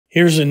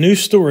Here's a new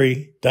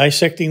story,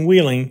 Dissecting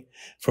Wheeling,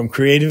 from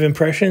Creative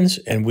Impressions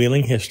and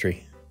Wheeling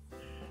History.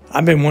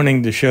 I've been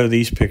wanting to show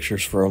these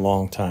pictures for a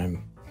long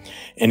time,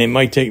 and it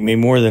might take me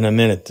more than a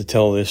minute to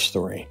tell this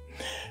story.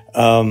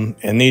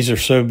 And these are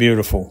so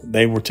beautiful.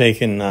 They were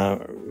taken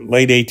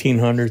late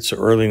 1800s,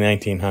 early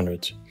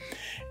 1900s.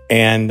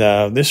 And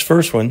this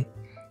first one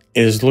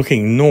is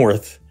looking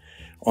north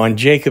on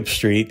Jacob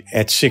Street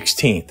at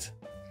 16th.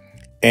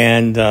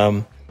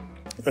 And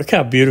look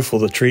how beautiful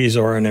the trees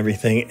are and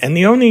everything. And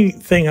the only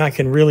thing I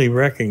can really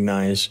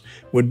recognize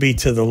would be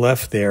to the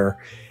left there.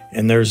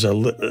 And there's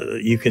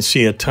you can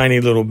see a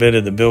tiny little bit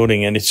of the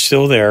building, and it's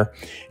still there.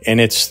 And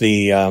it's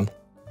the, I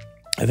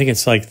think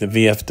it's like the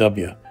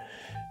VFW.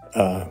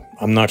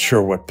 I'm not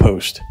sure what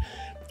post.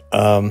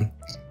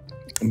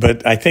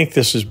 But I think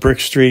this is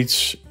brick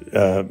streets,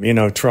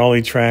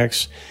 trolley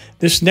tracks.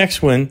 This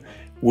next one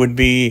would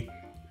be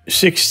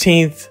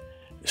 16th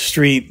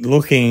Street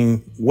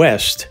looking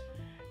west.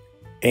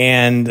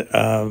 And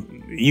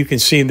you can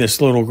see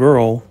this little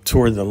girl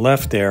toward the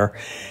left there.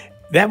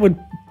 That would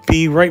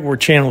be right where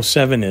Channel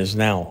 7 is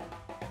now.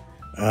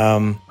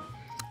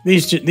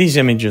 These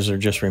images are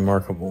just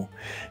remarkable.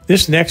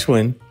 This next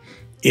one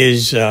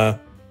is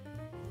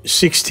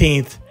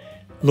 16th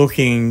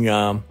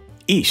looking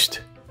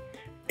east.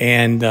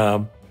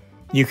 And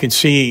you can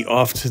see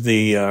off to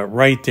the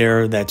right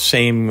there that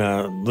same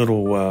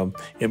little,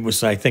 it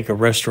was, I think, a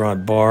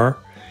restaurant bar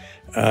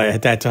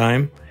at that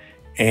time.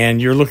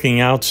 And you're looking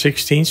out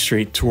 16th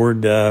Street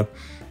toward the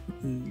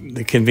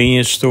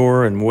convenience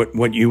store and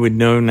what you would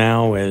know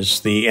now as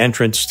the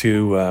entrance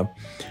to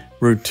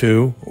Route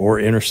 2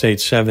 or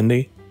Interstate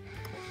 70.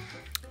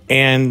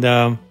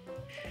 And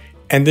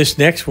this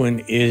next one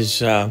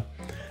is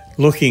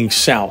looking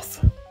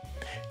south.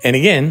 And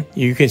again,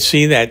 you can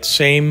see that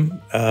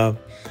same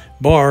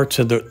bar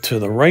to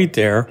the right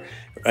there,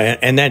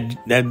 and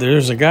that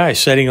there's a guy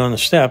sitting on the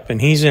step,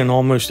 and he's in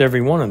almost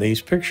every one of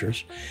these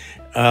pictures.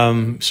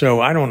 So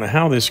I don't know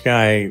how this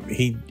guy,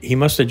 he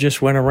must have just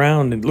went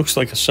around. It looks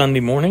like a Sunday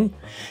morning,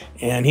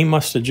 and he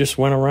must have just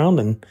went around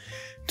and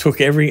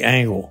took every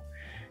angle.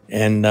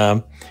 And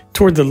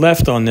toward the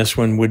left on this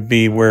one would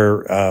be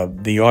where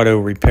the auto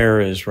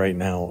repair is right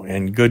now,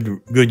 and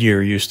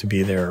Goodyear used to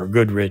be there, or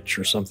Goodrich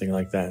or something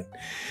like that.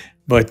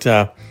 But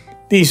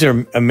these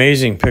are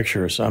amazing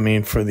pictures, I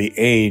mean, for the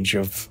age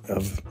of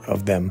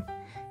them.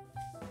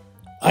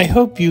 I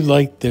hope you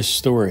liked this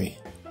story.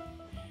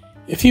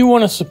 If you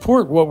want to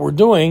support what we're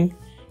doing,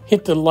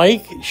 hit the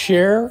like,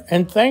 share,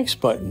 and thanks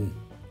button.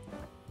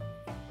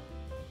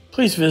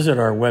 Please visit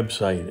our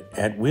website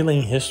at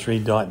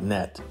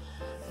wheelinghistory.net.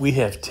 We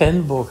have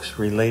 10 books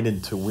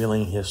related to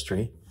wheeling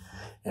history,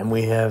 and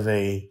we have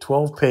a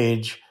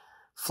 12-page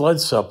flood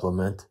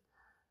supplement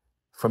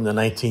from the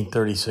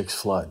 1936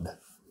 flood.